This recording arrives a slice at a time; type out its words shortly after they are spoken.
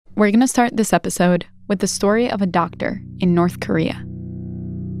We're going to start this episode with the story of a doctor in North Korea.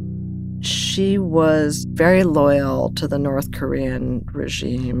 She was very loyal to the North Korean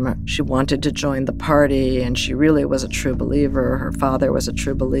regime. She wanted to join the party, and she really was a true believer. Her father was a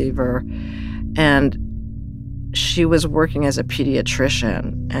true believer. And she was working as a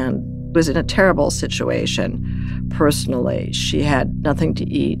pediatrician and was in a terrible situation personally. She had nothing to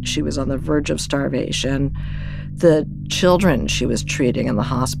eat. She was on the verge of starvation. The children she was treating in the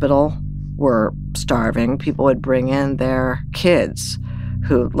hospital were starving. People would bring in their kids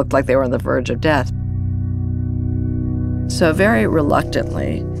who looked like they were on the verge of death. So very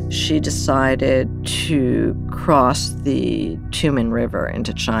reluctantly, she decided to cross the Tumen River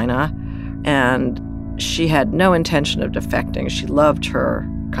into China, and she had no intention of defecting. She loved her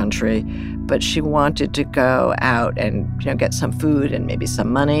country, but she wanted to go out and, get some food and maybe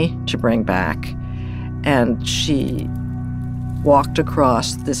some money to bring back. And she walked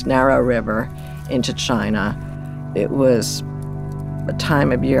across this narrow river into China. It was a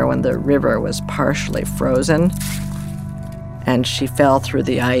time of year when the river was partially frozen, and she fell through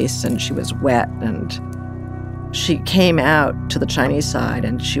the ice and she was wet, and she came out to the Chinese side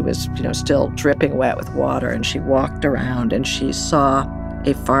and she was, still dripping wet with water, and she walked around and she saw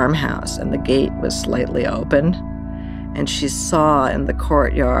a farmhouse and the gate was slightly open, and she saw in the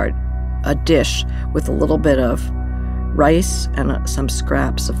courtyard a dish with a little bit of rice and some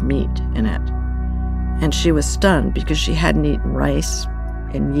scraps of meat in it. And she was stunned because she hadn't eaten rice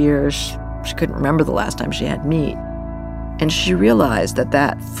in years. She couldn't remember the last time she had meat. And she realized that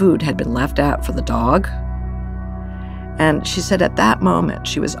that food had been left out for the dog. And she said at that moment,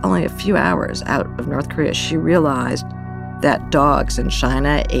 she was only a few hours out of North Korea, she realized that dogs in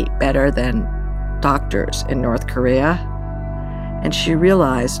China ate better than doctors in North Korea. And she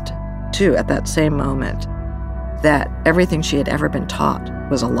realized, too, at that same moment, that everything she had ever been taught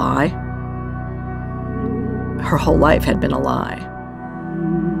was a lie. Her whole life had been a lie.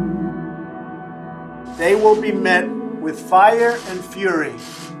 They will be met with fire and fury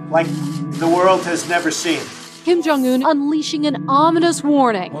like the world has never seen. Kim Jong-un unleashing an ominous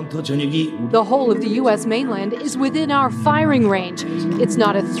warning. The whole of the U.S. mainland is within our firing range. It's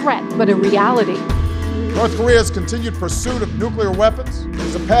not a threat, but a reality. North Korea's continued pursuit of nuclear weapons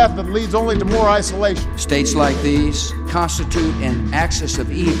is a path that leads only to more isolation. States like these constitute an axis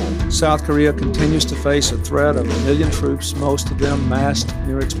of evil. South Korea continues to face a threat of 1 million troops, most of them massed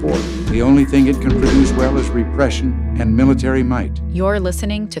near its border. The only thing it can produce well is repression and military might. You're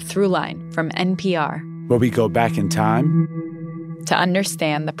listening to Throughline from NPR, where we go back in time to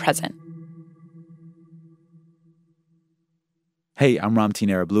understand the present. Hey, I'm Ramtin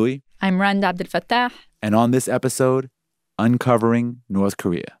Arablouei. I'm Rand Abdel Fattah. And on this episode, Uncovering North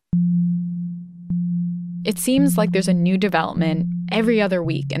Korea. It seems like there's a new development every other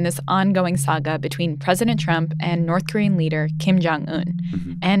week in this ongoing saga between President Trump and North Korean leader Kim Jong-un.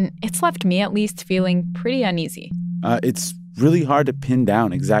 Mm-hmm. And it's left me, at least, feeling pretty uneasy. It's really hard to pin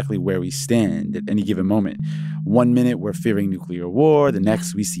down exactly where we stand at any given moment. One minute, we're fearing nuclear war. The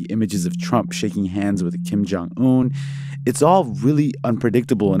next, we see images of Trump shaking hands with Kim Jong-un. It's all really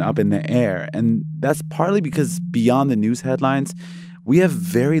unpredictable and up in the air. And that's partly because beyond the news headlines, we have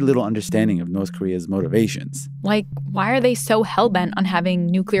very little understanding of North Korea's motivations. Like, why are they so hell-bent on having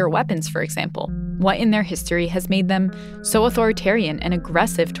nuclear weapons, for example? What in their history has made them so authoritarian and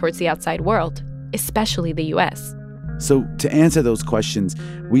aggressive towards the outside world, especially the U.S.? So to answer those questions,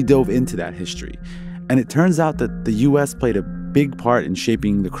 we dove into that history. And it turns out that the U.S. played a big part in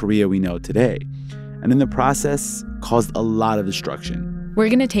shaping the Korea we know today. And in the process, caused a lot of destruction. We're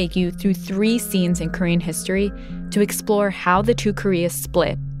going to take you through 3 scenes in Korean history to explore how the two Koreas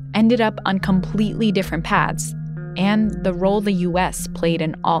split, ended up on completely different paths, and the role the U.S. played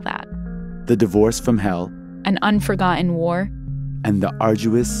in all that. The divorce from hell. An unforgotten war. And the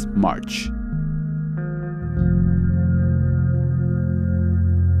arduous march.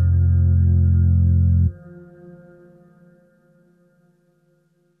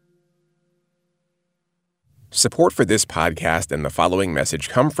 Support for this podcast and the following message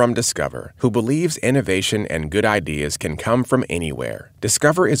come from Discover, who believes innovation and good ideas can come from anywhere.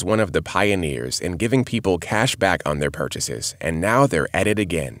 Discover is one of the pioneers in giving people cash back on their purchases, and now they're at it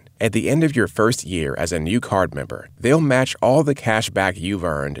again. At the end of your first year as a new card member, they'll match all the cash back you've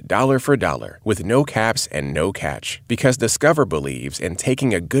earned dollar for dollar with no caps and no catch. Because Discover believes in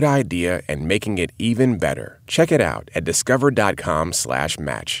taking a good idea and making it even better. Check it out at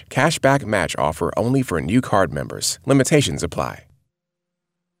discover.com/match. Cashback match offer only for new card members. Limitations apply.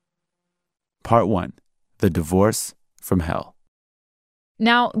 Part 1. The divorce from hell.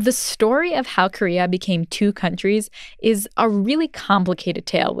 Now, the story of how Korea became two countries is a really complicated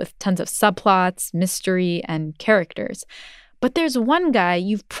tale with tons of subplots, mystery, and characters. But there's one guy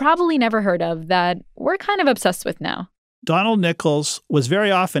you've probably never heard of that we're kind of obsessed with now. Donald Nichols was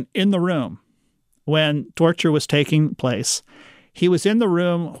very often in the room when torture was taking place. He was in the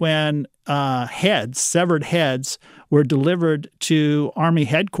room when severed heads, were delivered to Army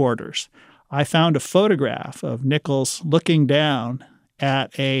headquarters. I found a photograph of Nichols looking down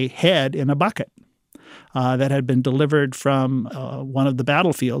at a head in a bucket that had been delivered from one of the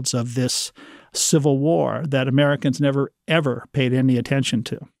battlefields of this Civil War that Americans never, ever paid any attention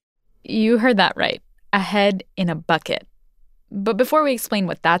to. You heard that right. A head in a bucket. But before we explain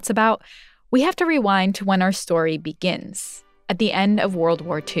what that's about, we have to rewind to when our story begins, at the end of World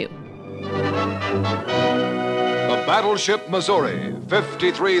War II. The battleship Missouri,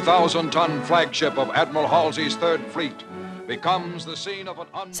 53,000-ton flagship of Admiral Halsey's Third Fleet, becomes the scene of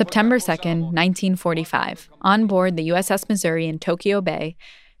an September 2nd, 1945, on board the USS Missouri in Tokyo Bay,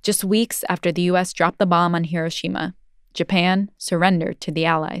 just weeks after the U.S. dropped the bomb on Hiroshima, Japan surrendered to the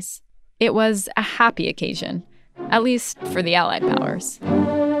Allies. It was a happy occasion, at least for the Allied powers.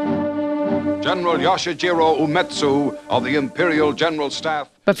 General Yoshijiro Umetsu of the Imperial General Staff.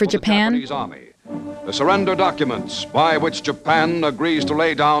 But for Japan, Japanese Army, the surrender documents by which Japan agrees to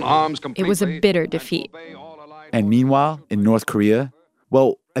lay down arms completely. It was a bitter defeat. And meanwhile, in North Korea,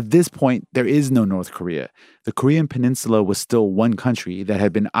 well, at this point, there is no North Korea. The Korean peninsula was still one country that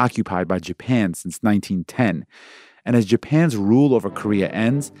had been occupied by Japan since 1910. And as Japan's rule over Korea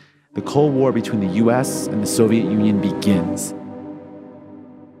ends, the Cold War between the U.S. and the Soviet Union begins.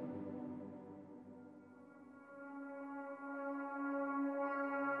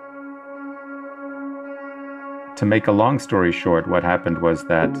 To make a long story short, what happened was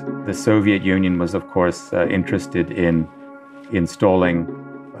that the Soviet Union was, of course, interested in installing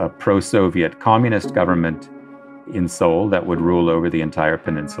a pro-Soviet communist government in Seoul that would rule over the entire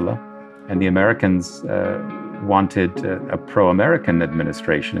peninsula. And the Americans wanted a pro-American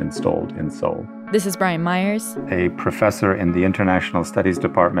administration installed in Seoul. This is Brian Myers, a professor in the International Studies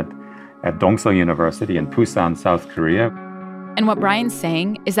Department at Dongseo University in Busan, South Korea. And what Brian's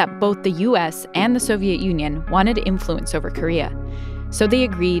saying is that both the U.S. and the Soviet Union wanted influence over Korea. So they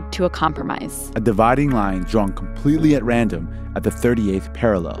agreed to a compromise. A dividing line drawn completely at random at the 38th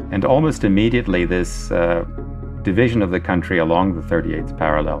parallel. And almost immediately, this division of the country along the 38th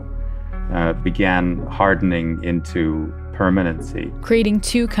parallel began hardening into permanency. Creating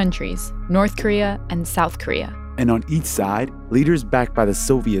two countries, North Korea and South Korea. And on each side, leaders backed by the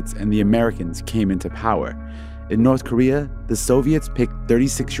Soviets and the Americans came into power. In North Korea, the Soviets picked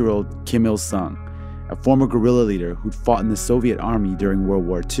 36-year-old Kim Il-sung, a former guerrilla leader who'd fought in the Soviet army during World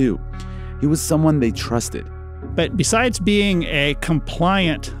War II. He was someone they trusted. But besides being a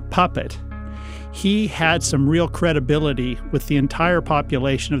compliant puppet, he had some real credibility with the entire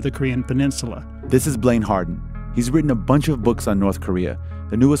population of the Korean peninsula. This is Blaine Harden. He's written a bunch of books on North Korea.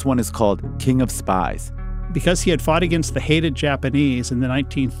 The newest one is called King of Spies. Because he had fought against the hated Japanese in the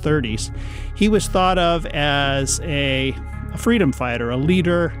 1930s, he was thought of as a freedom fighter, a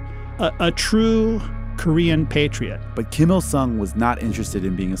leader, a true Korean patriot. But Kim Il-sung was not interested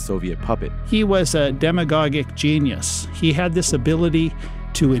in being a Soviet puppet. He was a demagogic genius. He had this ability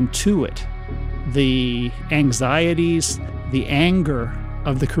to intuit the anxieties, the anger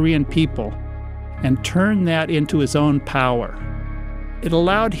of the Korean people, and turn that into his own power. It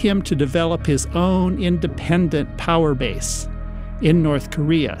allowed him to develop his own independent power base in North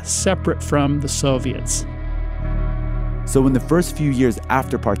Korea, separate from the Soviets. So in the first few years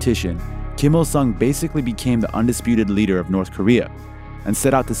after partition, Kim Il-sung basically became the undisputed leader of North Korea and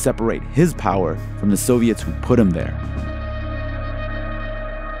set out to separate his power from the Soviets who put him there.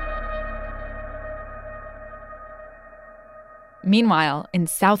 Meanwhile, in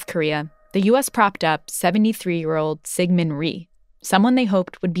South Korea, the U.S. propped up 73-year-old Syngman Rhee, someone they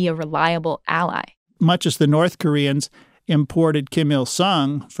hoped would be a reliable ally. Much as the North Koreans imported Kim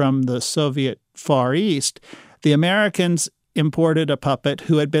Il-sung from the Soviet Far East, the Americans imported a puppet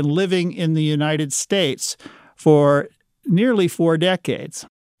who had been living in the United States for nearly 4 decades.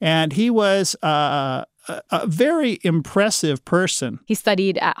 And he was a very impressive person. He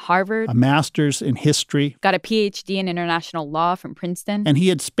studied at Harvard. A master's in history. Got a PhD in international law from Princeton. And he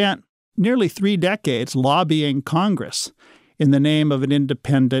had spent nearly 3 decades lobbying Congress in the name of an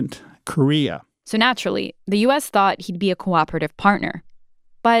independent Korea. So naturally, the U.S. thought he'd be a cooperative partner.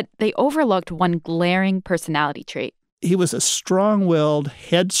 But they overlooked one glaring personality trait. He was a strong-willed,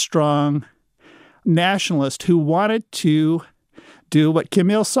 headstrong nationalist who wanted to do what Kim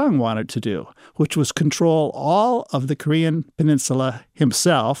Il-sung wanted to do, which was control all of the Korean peninsula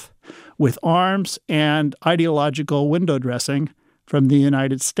himself with arms and ideological window dressing from the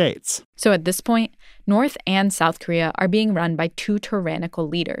United States. So at this point, North and South Korea are being run by two tyrannical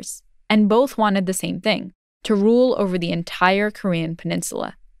leaders, and both wanted the same thing, to rule over the entire Korean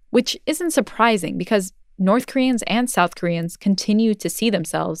peninsula, which isn't surprising because North Koreans and South Koreans continue to see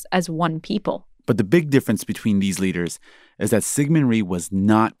themselves as one people. But the big difference between these leaders is that Syngman Rhee was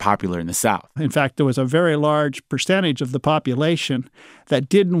not popular in the South. In fact, there was a very large percentage of the population that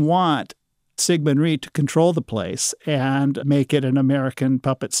didn't want Syngman Rhee to control the place and make it an American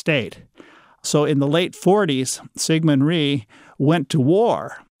puppet state. So in the late 40s, Syngman Rhee went to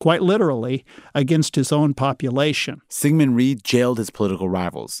war, quite literally, against his own population. Syngman Rhee jailed his political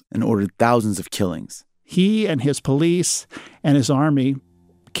rivals and ordered thousands of killings. He and his police and his army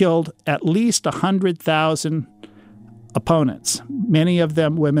killed at least 100,000 opponents, many of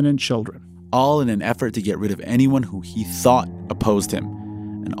them women and children. All in an effort to get rid of anyone who he thought opposed him,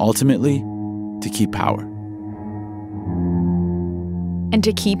 and ultimately, to keep power. And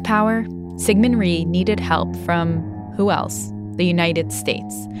to keep power, Syngman Rhee needed help from who else? The United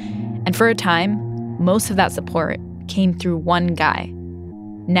States. And for a time, most of that support came through one guy.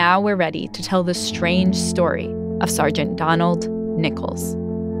 Now we're ready to tell the strange story of Sergeant Donald Nichols.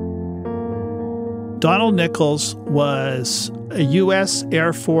 Donald Nichols was a U.S.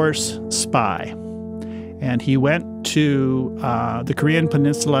 Air Force spy, and he went to the Korean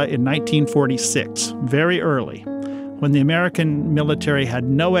Peninsula in 1946, very early, when the American military had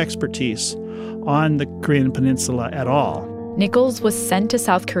no expertise on the Korean Peninsula at all. Nichols was sent to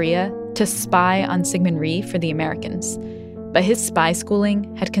South Korea to spy on Syngman Rhee for the Americans. But his spy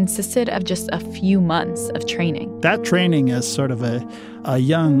schooling had consisted of just a few months of training. That training as sort of a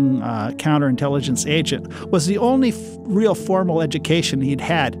young counterintelligence agent was the only real formal education he'd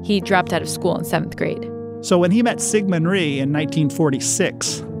had. He dropped out of school in 7th grade. So when he met Syngman Rhee in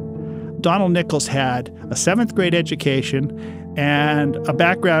 1946, Donald Nichols had a 7th grade education and a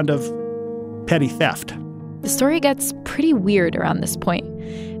background of petty theft. The story gets pretty weird around this point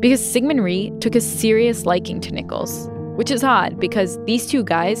because Syngman Rhee took a serious liking to Nichols, which is odd because these two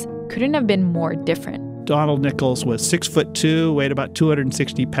guys couldn't have been more different. Donald Nichols was 6'2", weighed about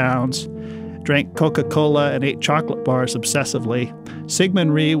 260 pounds, drank Coca-Cola and ate chocolate bars obsessively.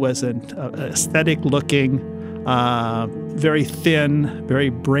 Syngman Rhee was an aesthetic-looking, very thin, very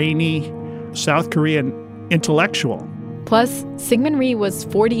brainy South Korean intellectual. Plus, Syngman Rhee was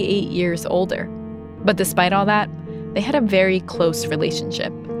 48 years older. But despite all that, they had a very close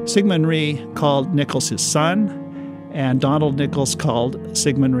relationship. Syngman Rhee called Nichols his son, and Donald Nichols called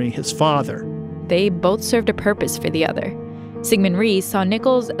Syngman Rhee his father. They both served a purpose for the other. Syngman Rhee saw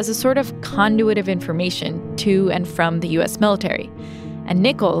Nichols as a sort of conduit of information to and from the U.S. military, and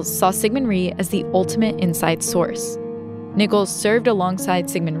Nichols saw Syngman Rhee as the ultimate inside source. Nichols served alongside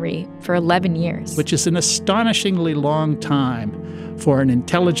Syngman Rhee for 11 years. Which is an astonishingly long time for an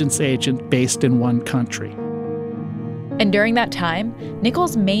intelligence agent based in one country. And during that time,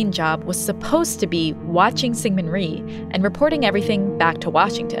 Nichols' main job was supposed to be watching Syngman Rhee and reporting everything back to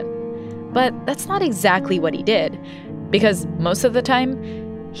Washington. But that's not exactly what he did, because most of the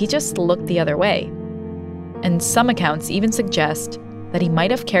time, he just looked the other way. And some accounts even suggest that he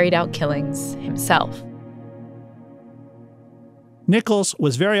might have carried out killings himself. Nichols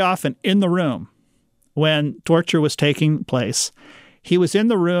was very often in the room when torture was taking place. He was in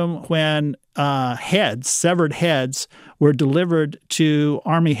the room when severed heads were delivered to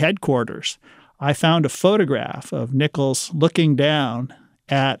Army headquarters. I found a photograph of Nichols looking down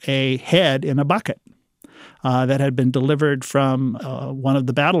at a head in a bucket that had been delivered from one of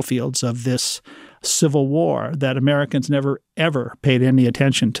the battlefields of this Civil War that Americans never, ever paid any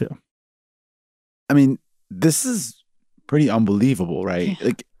attention to. I mean, this is pretty unbelievable, right? Yeah.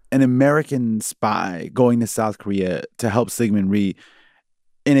 Like an American spy going to South Korea to help Syngman Rhee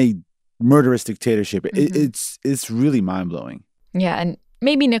in a murderous dictatorship. Mm-hmm. It's really mind-blowing. Yeah, and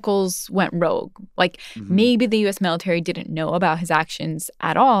maybe Nichols went rogue. Like, maybe the U.S. military didn't know about his actions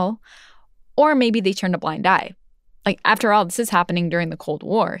at all, or maybe they turned a blind eye. Like, after all, this is happening during the Cold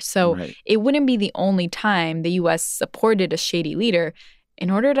War, so it wouldn't be the only time the U.S. supported a shady leader in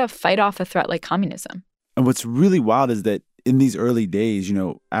order to fight off a threat like communism. And what's really wild is that in these early days,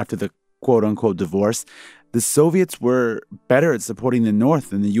 after the quote-unquote divorce, the Soviets were better at supporting the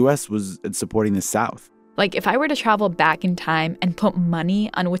North than the U.S. was at supporting the South. Like, if I were to travel back in time and put money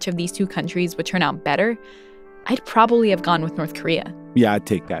on which of these two countries would turn out better, I'd probably have gone with North Korea. Yeah, I'd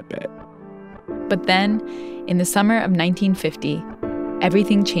take that bet. But then, in the summer of 1950,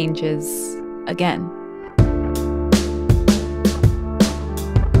 everything changes again.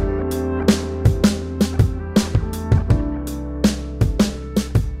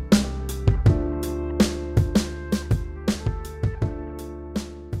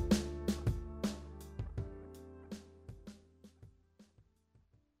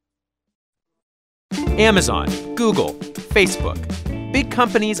 Amazon, Google, Facebook. Big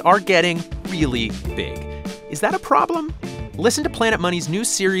companies are getting really big. Is that a problem? Listen to Planet Money's new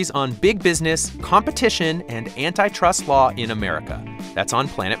series on big business, competition, and antitrust law in America. That's on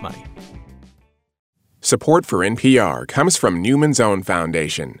Planet Money. Support for NPR comes from Newman's Own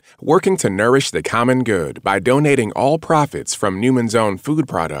Foundation, working to nourish the common good by donating all profits from Newman's Own food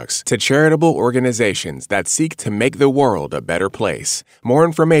products to charitable organizations that seek to make the world a better place. More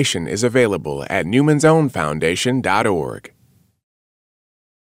information is available at newmansownfoundation.org.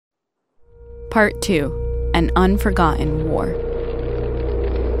 Part 2. An Unforgotten War.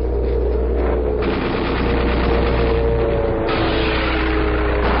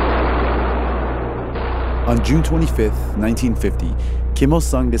 On June 25th, 1950, Kim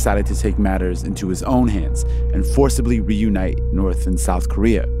Il-sung decided to take matters into his own hands and forcibly reunite North and South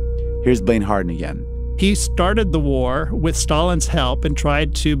Korea. Here's Blaine Harden again. He started the war with Stalin's help and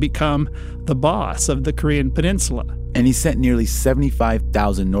tried to become the boss of the Korean peninsula. And he sent nearly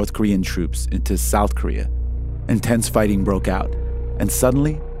 75,000 North Korean troops into South Korea. Intense fighting broke out, and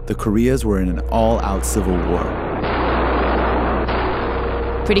suddenly, the Koreas were in an all-out civil war.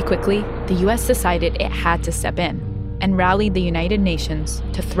 Pretty quickly, the U.S. decided it had to step in and rallied the United Nations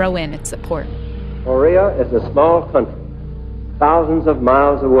to throw in its support. Korea is a small country, thousands of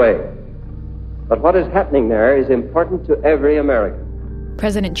miles away. But what is happening there is important to every American.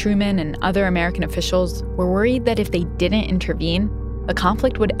 President Truman and other American officials were worried that if they didn't intervene, the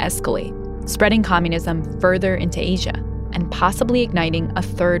conflict would escalate, spreading communism further into Asia and possibly igniting a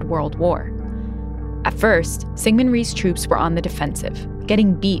third world war. At first, Syngman Rhee's troops were on the defensive,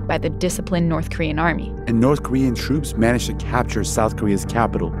 getting beat by the disciplined North Korean army. And North Korean troops managed to capture South Korea's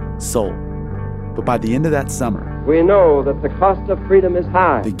capital, Seoul. But by the end of that summer, we know that the cost of freedom is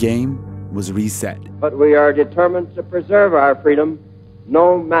high. The game was reset. But we are determined to preserve our freedom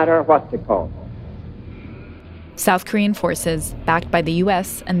no matter what the cost. South Korean forces, backed by the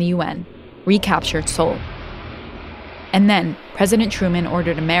U.S. and the UN, recaptured Seoul. And then President Truman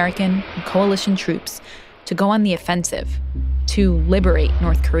ordered American and coalition troops to go on the offensive to liberate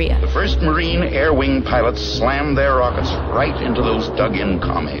North Korea. The 1st Marine Air Wing pilots slammed their rockets right into those dug-in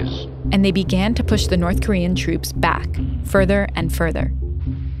commies. And they began to push the North Korean troops back, further and further.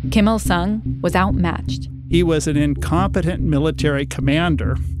 Kim Il-sung was outmatched. He was an incompetent military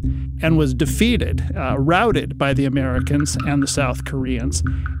commander and was defeated, routed by the Americans and the South Koreans,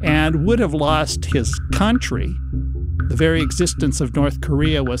 and would have lost his country. The very existence of North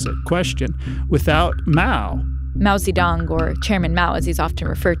Korea was at question without Mao. Mao Zedong, or Chairman Mao as he's often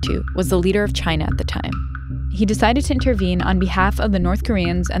referred to, was the leader of China at the time. He decided to intervene on behalf of the North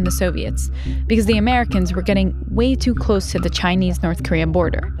Koreans and the Soviets because the Americans were getting way too close to the Chinese-North Korea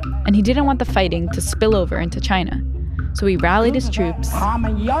border, and he didn't want the fighting to spill over into China. So he rallied his troops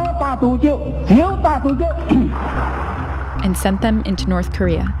and sent them into North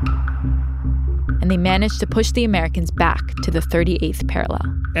Korea. And they managed to push the Americans back to the 38th parallel.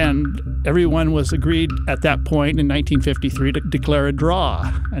 And everyone was agreed at that point in 1953 to declare a draw,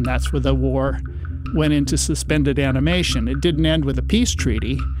 and that's where the war went into suspended animation. It didn't end with a peace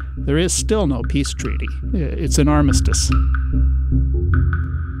treaty. There is still no peace treaty. It's an armistice.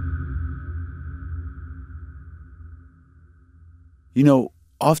 You know,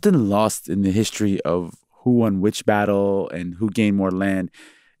 often lost in the history of who won which battle and who gained more land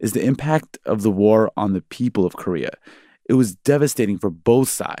is the impact of the war on the people of Korea. It was devastating for both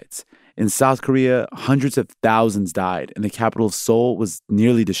sides. In South Korea, hundreds of thousands died, and the capital of Seoul was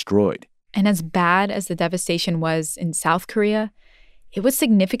nearly destroyed. And as bad as the devastation was in South Korea, it was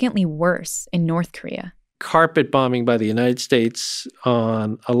significantly worse in North Korea. Carpet bombing by the United States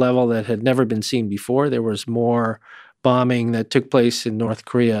on a level that had never been seen before. There was more bombing that took place in North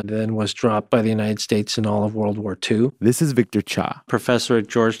Korea than was dropped by the United States in all of World War II. This is Victor Cha, professor at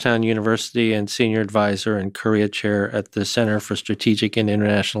Georgetown University and senior advisor and Korea chair at the Center for Strategic and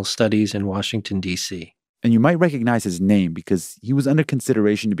International Studies in Washington, D.C. And you might recognize his name because he was under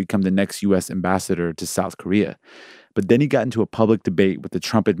consideration to become the next U.S. ambassador to South Korea. But then he got into a public debate with the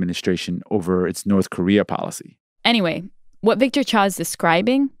Trump administration over its North Korea policy. Anyway, what Victor Cha is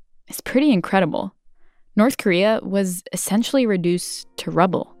describing is pretty incredible. North Korea was essentially reduced to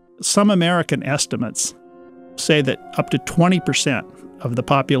rubble. Some American estimates say that up to 20% of the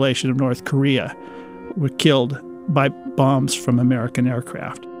population of North Korea were killed by bombs from American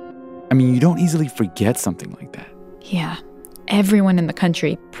aircraft. I mean, you don't easily forget something like that. Yeah. Everyone in the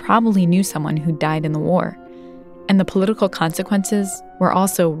country probably knew someone who died in the war. And the political consequences were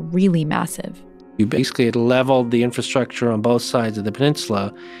also really massive. You basically had leveled the infrastructure on both sides of the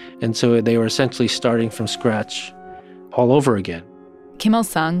peninsula, and so they were essentially starting from scratch all over again. Kim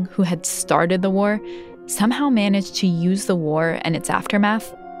Il-sung, who had started the war, somehow managed to use the war and its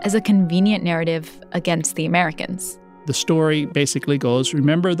aftermath as a convenient narrative against the Americans. The story basically goes,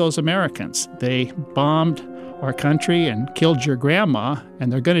 remember those Americans? They bombed our country and killed your grandma,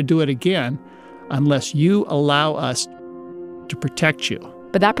 and they're going to do it again unless you allow us to protect you.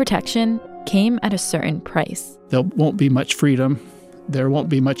 But that protection came at a certain price. There won't be much freedom. There won't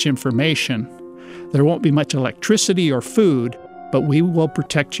be much information. There won't be much electricity or food, but we will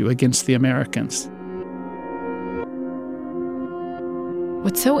protect you against the Americans.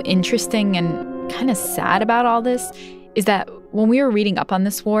 What's so interesting and kind of sad about all this is that when we were reading up on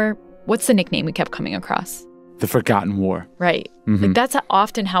this war, what's the nickname we kept coming across? The Forgotten War. Right. Mm-hmm. Like that's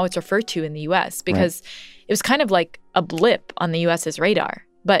often how it's referred to in the U.S. because it was kind of like a blip on the U.S.'s radar.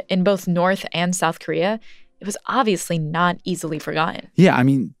 But in both North and South Korea, it was obviously not easily forgotten. Yeah, I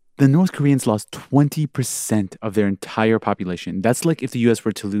mean, the North Koreans lost 20% of their entire population. That's like if the U.S.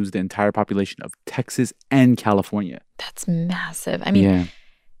 were to lose the entire population of Texas and California. That's massive. I mean,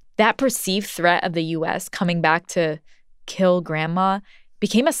 that perceived threat of the U.S. coming back to kill grandma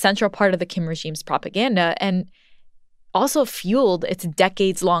became a central part of the Kim regime's propaganda and also fueled its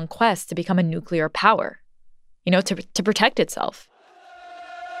decades-long quest to become a nuclear power, to protect itself.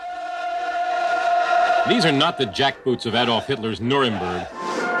 These are not the jackboots of Adolf Hitler's Nuremberg.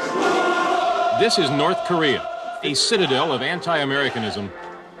 This is North Korea, a citadel of anti-Americanism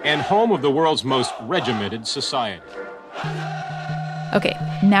and home of the world's most regimented society. Okay,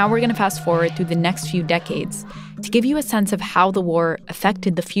 now we're going to fast forward through the next few decades to give you a sense of how the war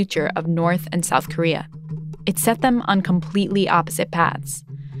affected the future of North and South Korea. It set them on completely opposite paths.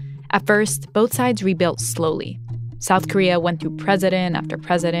 At first, both sides rebuilt slowly. South Korea went through president after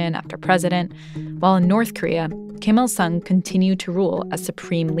president after president, while in North Korea, Kim Il-sung continued to rule as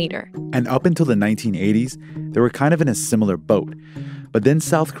supreme leader. And up until the 1980s, they were kind of in a similar boat. But then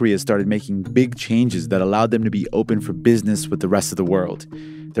South Korea started making big changes that allowed them to be open for business with the rest of the world.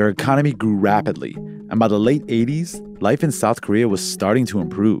 Their economy grew rapidly, and by the late 80s, life in South Korea was starting to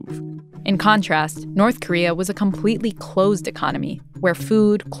improve. In contrast, North Korea was a completely closed economy, where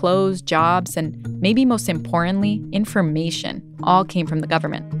food, clothes, jobs, and maybe most importantly, information all came from the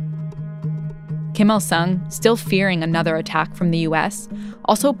government. Kim Il-sung, still fearing another attack from the U.S.,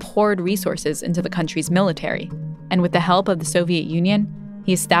 also poured resources into the country's military. And with the help of the Soviet Union,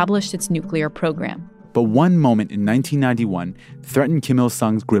 he established its nuclear program. But one moment in 1991 threatened Kim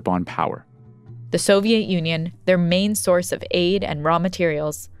Il-sung's grip on power. The Soviet Union, their main source of aid and raw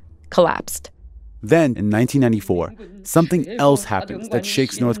materials, collapsed. Then, in 1994, something else happens that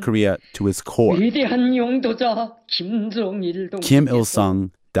shakes North Korea to its core. Kim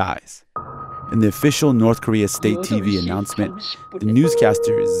Il-sung dies. In the official North Korea state TV announcement, the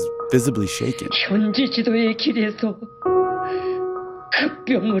newscaster is visibly shaken.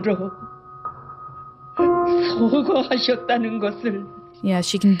 Yeah,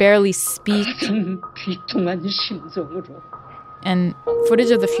 she can barely speak. And footage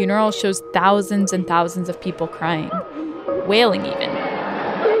of the funeral shows thousands and thousands of people crying, wailing even,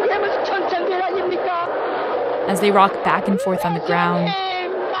 as they rock back and forth on the ground,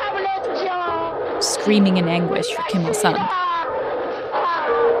 screaming in anguish for Kim Il-sung.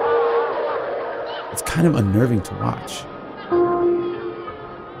 It's kind of unnerving to watch.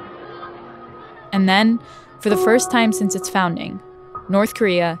 And then, for the first time since its founding, North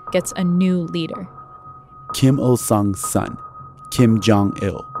Korea gets a new leader. Kim Il-sung's son, Kim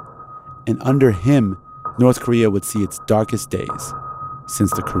Jong-il. And under him, North Korea would see its darkest days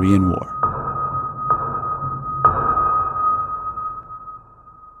since the Korean War.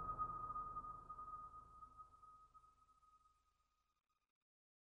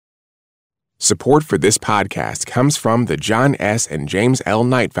 Support for this podcast comes from the John S. and James L.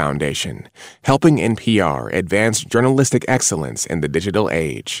 Knight Foundation, helping NPR advance journalistic excellence in the digital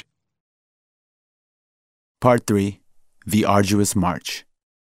age. Part 3, The Arduous March.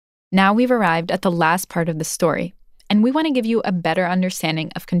 Now we've arrived at the last part of the story, and we want to give you a better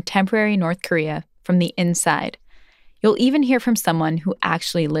understanding of contemporary North Korea from the inside. You'll even hear from someone who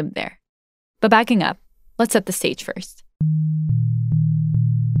actually lived there. But backing up, let's set the stage first.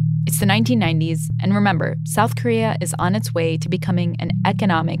 It's the 1990s, and remember, South Korea is on its way to becoming an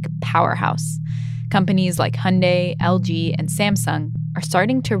economic powerhouse. Companies like Hyundai, LG, and Samsung are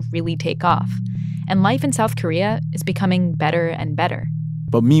starting to really take off, and life in South Korea is becoming better and better.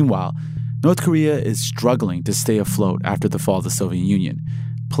 But meanwhile, North Korea is struggling to stay afloat after the fall of the Soviet Union.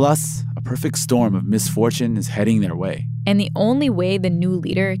 Plus, a perfect storm of misfortune is heading their way. And the only way the new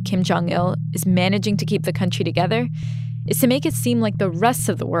leader, Kim Jong-il, is managing to keep the country together is to make it seem like the rest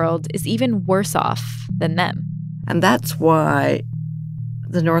of the world is even worse off than them. And that's why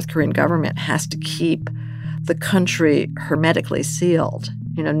the North Korean government has to keep the country hermetically sealed.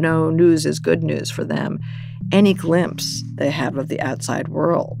 No news is good news for them. Any glimpse they have of the outside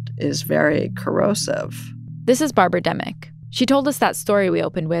world is very corrosive. This is Barbara Demick. She told us that story we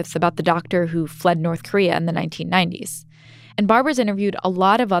opened with about the doctor who fled North Korea in the 1990s. And Barbara's interviewed a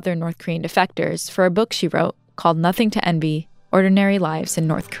lot of other North Korean defectors for a book she wrote called Nothing to Envy: Ordinary Lives in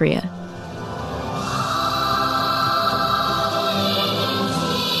North Korea.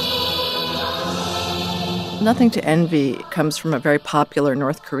 Nothing to Envy comes from a very popular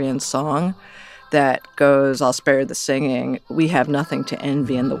North Korean song that goes, I'll spare the singing, we have nothing to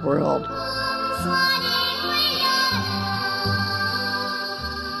envy in the world.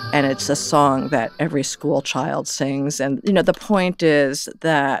 And it's a song that every school child sings. And, the point is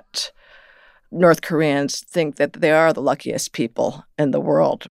that North Koreans think that they are the luckiest people in the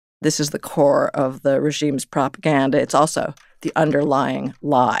world. This is the core of the regime's propaganda. It's also the underlying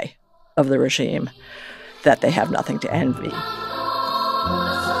lie of the regime, that they have nothing to envy.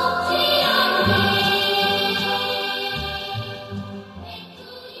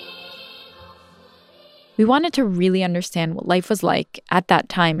 We wanted to really understand what life was like at that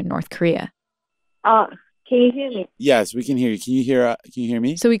time in North Korea. Can you hear me? Yes, we can hear you. Can you hear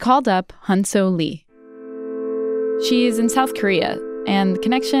me? So we called up Hunso Lee. She's in South Korea, and the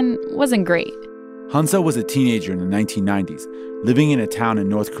connection wasn't great. Hunso was a teenager in the 1990s, living in a town in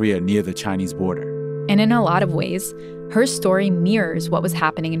North Korea near the Chinese border. And in a lot of ways, her story mirrors what was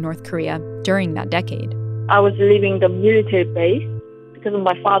happening in North Korea during that decade. I was leaving the military base because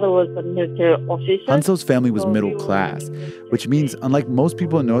my father was a military officer. Hunso's family was middle class, which means, unlike most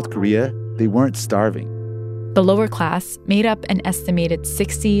people in North Korea, they weren't starving. The lower class made up an estimated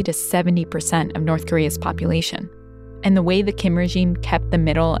 60 to 70% of North Korea's population. And the way the Kim regime kept the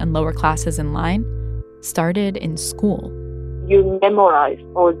middle and lower classes in line started in school. You memorize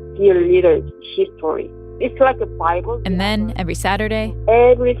our dear leader's history. It's like a Bible. And then every Saturday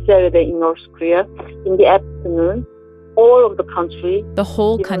in North Korea, in the afternoon, all of the country, the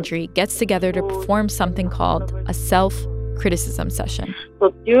whole country gets together to perform something called a self-criticism session.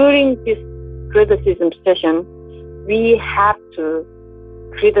 So during this criticism session, we have to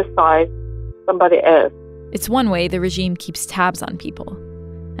criticize somebody else. It's one way the regime keeps tabs on people,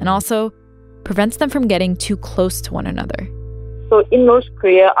 and also prevents them from getting too close to one another. So in North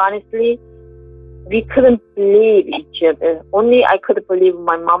Korea, honestly, we couldn't believe each other. Only I could believe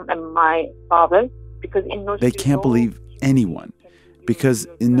my mom and my father, because in North Korea, they can't believe anyone, because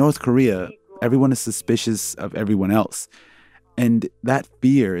in North Korea, everyone is suspicious of everyone else. And that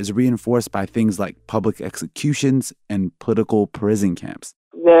fear is reinforced by things like public executions and political prison camps.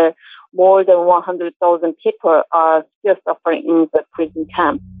 Where more than 100,000 people are still suffering in the prison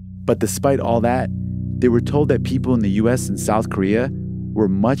camp. But despite all that, they were told that people in the U.S. and South Korea were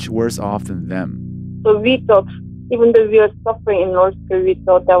much worse off than them. So we thought, even though we were suffering in North Korea, we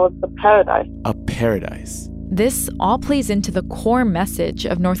thought that was a paradise. A paradise. This all plays into the core message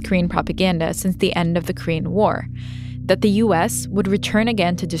of North Korean propaganda since the end of the Korean War, that the U.S. would return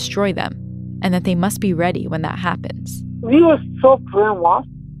again to destroy them, and that they must be ready when that happens. We were so brainwashed.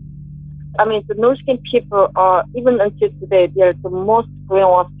 I mean, the North Korean people are, even until today, they are the most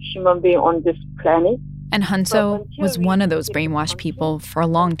brainwashed human being on this planet. And Hunso was one of those brainwashed people for a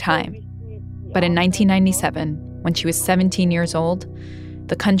long time. But in 1997, when she was 17 years old,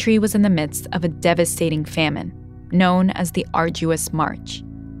 the country was in the midst of a devastating famine, known as the Arduous March.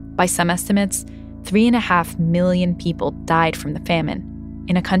 By some estimates, 3.5 million people died from the famine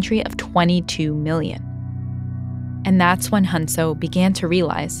in a country of 22 million. And that's when Hunso began to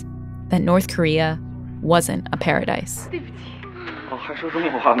realize that North Korea wasn't a paradise. 还说中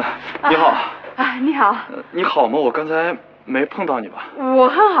国话呢？你好。你好。你好吗？我刚才没碰到你吧？我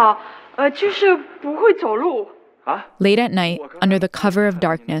很好，就是不会走路。 Late at night, under the cover of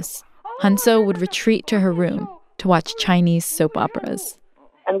darkness, Hunso would retreat to her room to watch Chinese soap operas.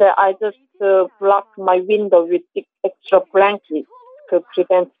 And I just blocked my window with extra blankets to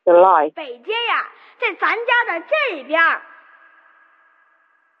prevent the light. 北街呀，在咱家的这边。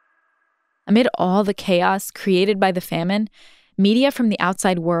 Amid all the chaos created by the famine, media from the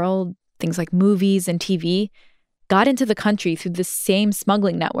outside world, things like movies and TV, got into the country through the same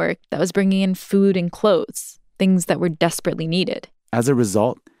smuggling network that was bringing in food and clothes, things that were desperately needed. As a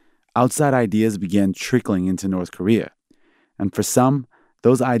result, outside ideas began trickling into North Korea. And for some,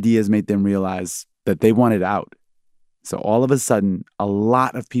 those ideas made them realize that they wanted out. So all of a sudden, a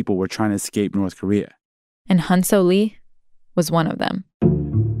lot of people were trying to escape North Korea. And Hunso Lee was one of them.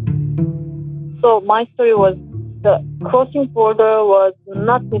 So my story was the crossing border was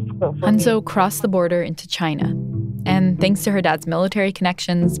not difficult for Hunso crossed the border into China. And thanks to her dad's military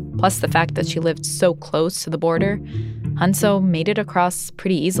connections, plus the fact that she lived so close to the border, Hanso made it across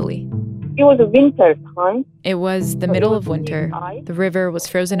pretty easily. It was a winter time. It was the middle of winter. The river was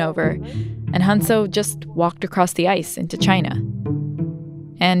frozen over, and Hanso just walked across the ice into China.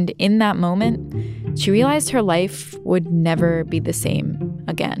 And in that moment, she realized her life would never be the same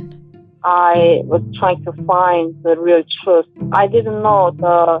again. I was trying to find the real truth. I didn't know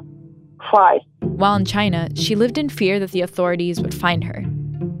the Christ. While in China, she lived in fear that the authorities would find her.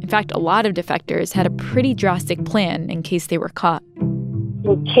 In fact, a lot of defectors had a pretty drastic plan in case they were caught.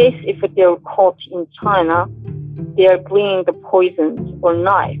 In case if they're caught in China, they're bringing the poison or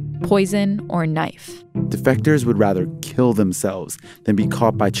knife. Poison or knife. Defectors would rather kill themselves than be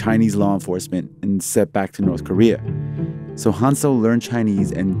caught by Chinese law enforcement and sent back to North Korea. So Hanso learned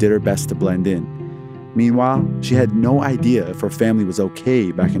Chinese and did her best to blend in. Meanwhile, she had no idea if her family was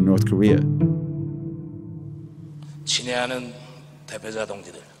okay back in North Korea.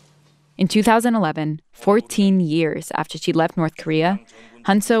 In 2011, 14 years after she left North Korea,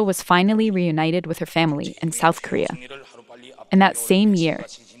 Hanso was finally reunited with her family in South Korea. And that same year,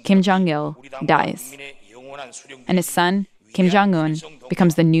 Kim Jong-il dies. And his son, Kim Jong-un,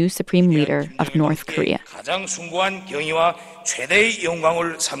 becomes the new supreme leader of North Korea.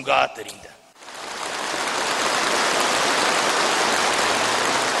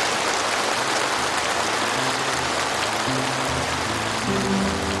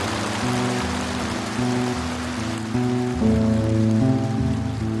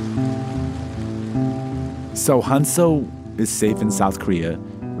 So Hanso is safe in South Korea,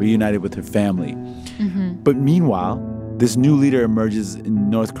 reunited with her family. But meanwhile, this new leader emerges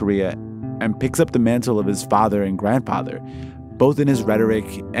in North Korea and picks up the mantle of his father and grandfather, both in his rhetoric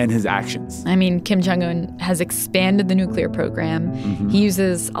and his actions. I mean, Kim Jong-un has expanded the nuclear program. He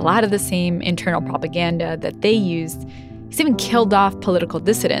uses a lot of the same internal propaganda that they used. He's even killed off political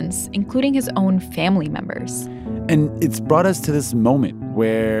dissidents, including his own family members. And it's brought us to this moment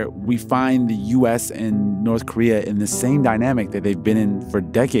where we find the U.S. and North Korea in the same dynamic that they've been in for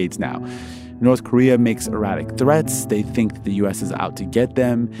decades now. North Korea makes erratic threats. They think that the U.S. is out to get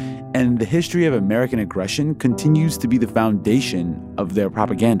them. And the history of American aggression continues to be the foundation of their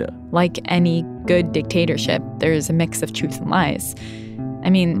propaganda. Like any good dictatorship, there's a mix of truth and lies. I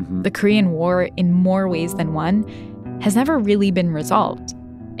mean, the Korean War, in more ways than one, has never really been resolved.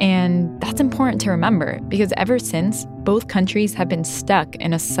 And that's important to remember because ever since, both countries have been stuck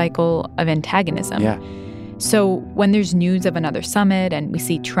in a cycle of antagonism. Yeah. So when there's news of another summit and we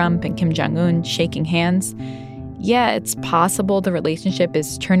see Trump and Kim Jong-un shaking hands, yeah, it's possible the relationship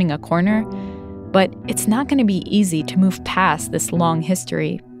is turning a corner, but it's not going to be easy to move past this long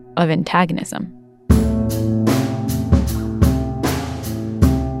history of antagonism.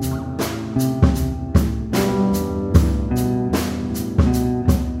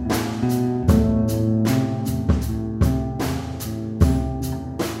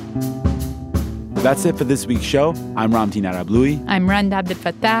 That's it for this week's show. I'm Ramtin Arablouei. I'm Rand Abdel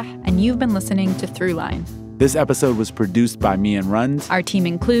Fattah, and you've been listening to Throughline. This episode was produced by me and Rund. Our team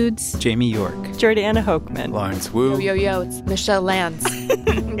includes Jamie York, Jordana Hochman, Lawrence Wu, Yo, it's Michelle Lance,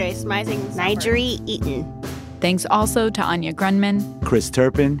 Grace Rising, Nigeri Eaton. Thanks also to Anya Grunman, Chris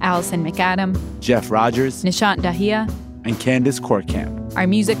Turpin, Allison McAdam, Jeff Rogers, Nishant Dahiya, and Candace Kortkamp. Our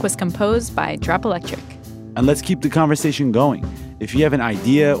music was composed by Drop Electric. And let's keep the conversation going. If you have an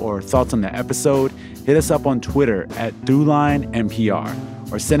idea or thoughts on the episode, hit us up on Twitter at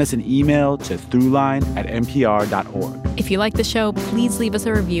ThroughlineNPR or send us an email to throughline@npr.org. If you like the show, please leave us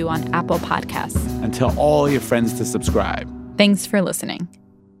a review on Apple Podcasts. And tell all your friends to subscribe. Thanks for listening.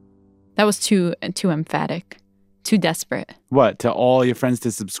 That was too emphatic, too desperate. What, tell all your friends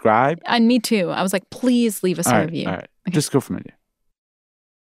to subscribe? And me too. I was like, please leave us a review. All right, okay. Just go from there.